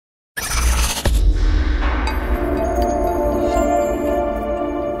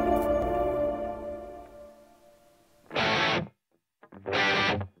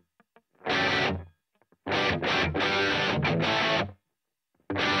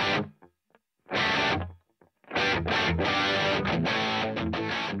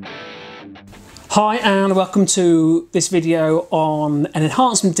Hi and welcome to this video on an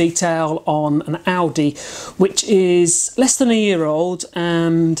enhancement detail on an Audi which is less than a year old,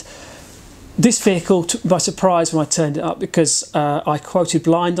 and this vehicle took me by surprise when I turned it up because I quoted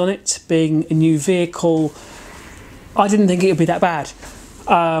blind on it. Being a new vehicle, I didn't think it would be that bad,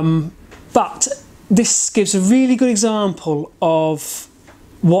 but this gives a really good example of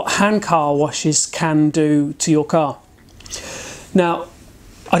what hand car washes can do to your car. Now,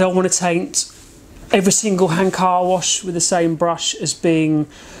 I don't want to taint every single hand car wash with the same brush as being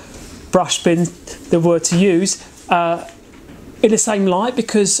brush being the word to use in the same light,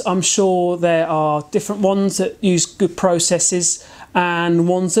 because I'm sure there are different ones that use good processes and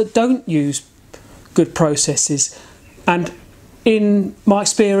ones that don't use good processes, and in my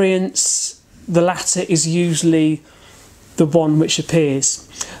experience the latter is usually the one which appears.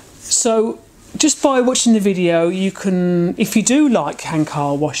 So just by watching the video, you can, if you do like hand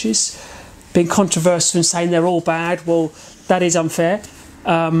car washes, being controversial and saying they're all bad, well, that is unfair,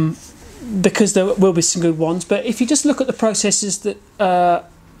 because there will be some good ones. But if you just look at the processes that a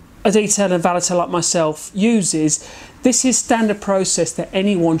detailer and valeter like myself uses, this is standard process that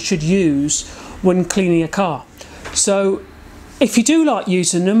anyone should use when cleaning a car. So if you do like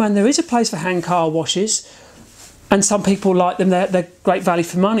using them, and there is a place for hand car washes, and some people like them, they're great value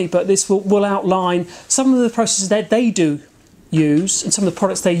for money, but this will outline some of the processes that they do use and some of the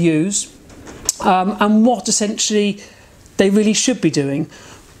products they use, and what essentially they really should be doing,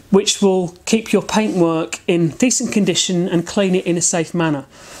 which will keep your paintwork in decent condition and clean it in a safe manner.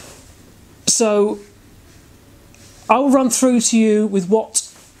 So I'll run through to you with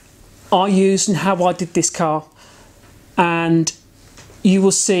what I used and how I did this car, and you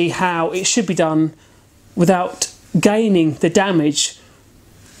will see how it should be done without gaining the damage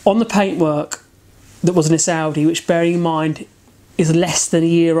on the paintwork that was in this Audi, which, bearing in mind, is less than a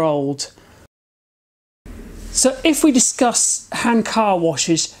year old. So if we discuss hand car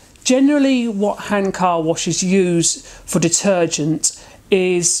washes, generally what hand car washes use for detergent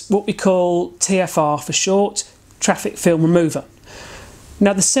is what we call TFR for short, traffic film remover.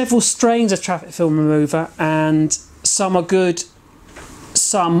 Now, there's several strains of traffic film remover, and some are good,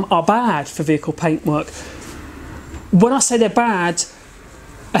 some are bad for vehicle paintwork. When I say they're bad,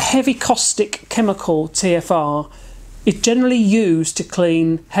 a heavy caustic chemical TFR is generally used to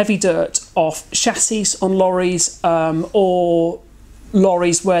clean heavy dirt off chassis on lorries, or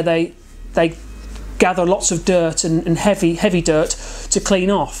lorries where they gather lots of dirt and heavy dirt to clean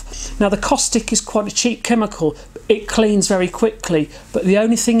off. Now, the caustic is quite a cheap chemical. It cleans very quickly, but the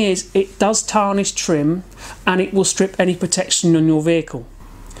only thing is it does tarnish trim and it will strip any protection on your vehicle.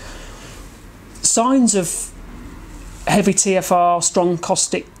 Signs of heavy TFR, strong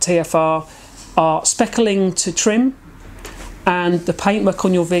caustic TFR, are speckling to trim, and the paintwork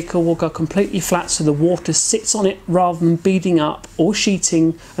on your vehicle will go completely flat so the water sits on it rather than beading up or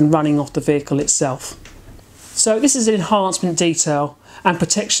sheeting and running off the vehicle itself. So this is an enhancement detail and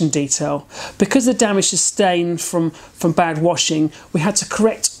protection detail. Because the damage sustained from bad washing, we had to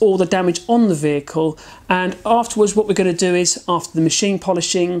correct all the damage on the vehicle, and afterwards what we're going to do is, after the machine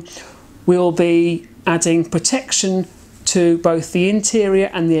polishing, we'll be adding protection to both the interior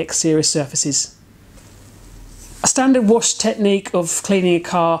and the exterior surfaces. A standard wash technique of cleaning a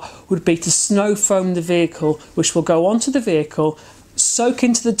car would be to snow foam the vehicle, which will go onto the vehicle, soak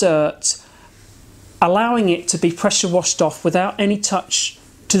into the dirt, allowing it to be pressure washed off without any touch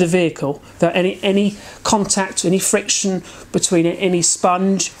to the vehicle, without any contact, any friction between any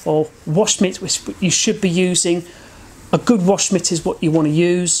sponge or wash mitt, which you should be using. A good wash mitt is what you want to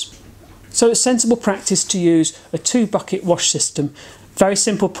use. So it's sensible practice to use a 2-bucket wash system. Very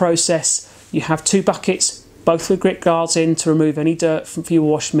simple process. You have 2 buckets, both with grit guards in to remove any dirt from your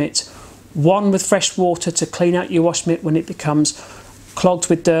wash mitt, one with fresh water to clean out your wash mitt when it becomes clogged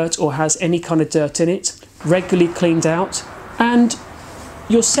with dirt or has any kind of dirt in it, regularly cleaned out, and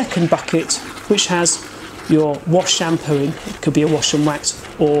your second bucket, which has your wash shampoo in. It could be a wash and wax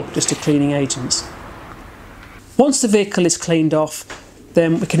or just a cleaning agent. Once the vehicle is cleaned off,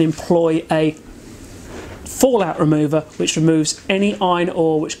 then we can employ a fallout remover, which removes any iron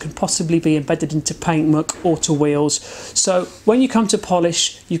ore which can possibly be embedded into paintwork or to wheels. So when you come to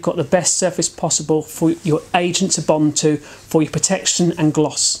polish, you've got the best surface possible for your agent to bond to for your protection and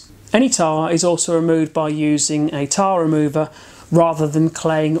gloss. Any tar is also removed by using a tar remover rather than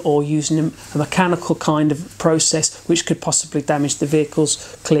claying or using a mechanical kind of process which could possibly damage the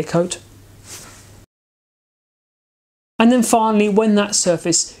vehicle's clear coat. And then finally, when that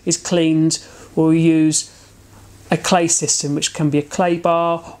surface is cleaned, we'll use a clay system, which can be a clay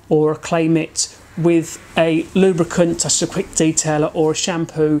bar or a clay mitt, with a lubricant such as a quick detailer or a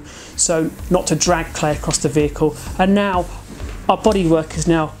shampoo, so not to drag clay across the vehicle. And now our bodywork is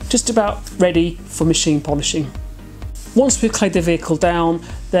now just about ready for machine polishing. Once we've clayed the vehicle down,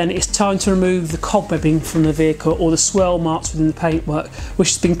 then it's time to remove the cobwebbing from the vehicle or the swirl marks within the paintwork, which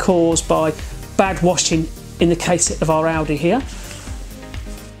has been caused by bad washing in the case of our Audi here.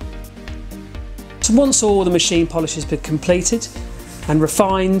 So once all the machine polish has been completed and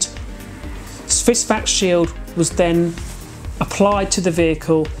refined, Swiss-Vac Shield was then applied to the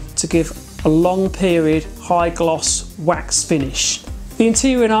vehicle to give a long period high gloss wax finish. The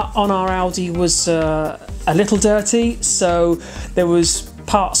interior on our Audi was a little dirty, so there was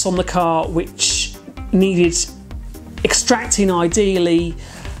parts on the car which needed extracting ideally,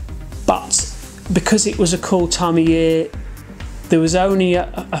 but because it was a cool time of year, there was only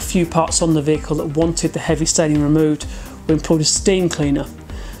a few parts on the vehicle that wanted the heavy staining removed. We employed a steam cleaner.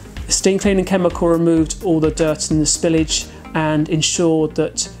 The steam cleaning chemical removed all the dirt and the spillage and ensured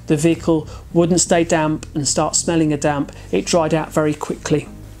that the vehicle wouldn't stay damp and start smelling of damp. It dried out very quickly.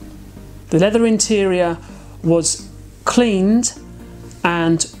 The leather interior was cleaned,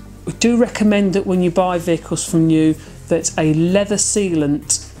 and we do recommend that when you buy vehicles from new that a leather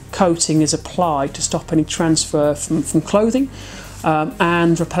sealant coating is applied to stop any transfer from clothing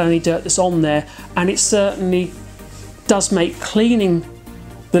and repel any dirt that's on there, and it certainly does make cleaning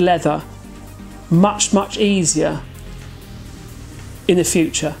the leather much easier in the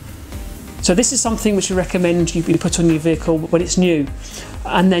future. So this is something which we recommend you put on your vehicle when it's new,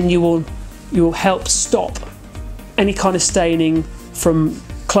 and then you will help stop any kind of staining from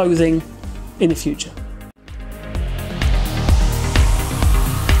clothing in the future.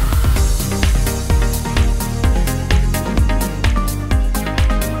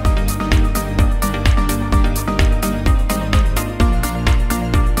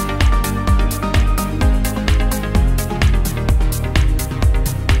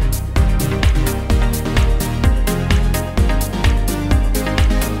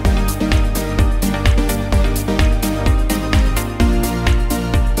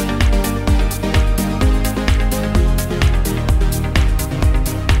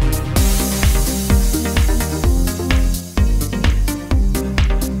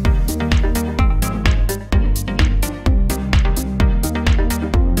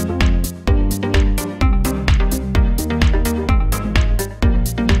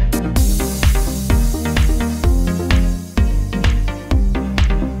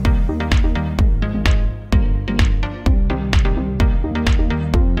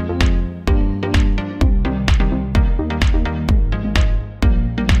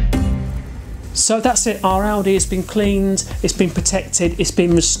 So that's it, our Audi has been cleaned, it's been protected, it's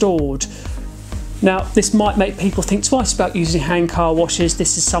been restored. Now this might make people think twice about using hand car washes.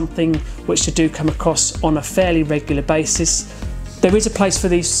 This is something which I do come across on a fairly regular basis. There is a place for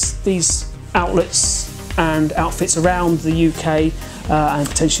these outlets and outfits around the UK and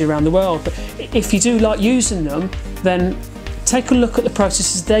potentially around the world, but if you do like using them, then take a look at the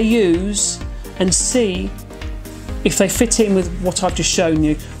processes they use and see if they fit in with what I've just shown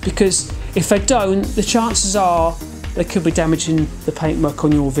you, because if they don't, the chances are they could be damaging the paintwork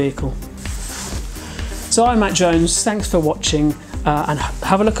on your vehicle. So I'm Matt Jones, thanks for watching, and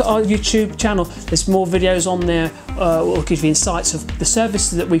have a look at our YouTube channel. There's more videos on there will give you insights of the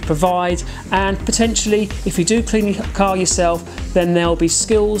services that we provide, and potentially if you do clean your car yourself, then there'll be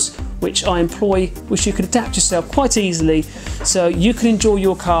skills which I employ which you can adapt yourself quite easily so you can enjoy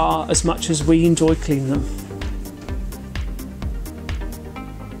your car as much as we enjoy cleaning them.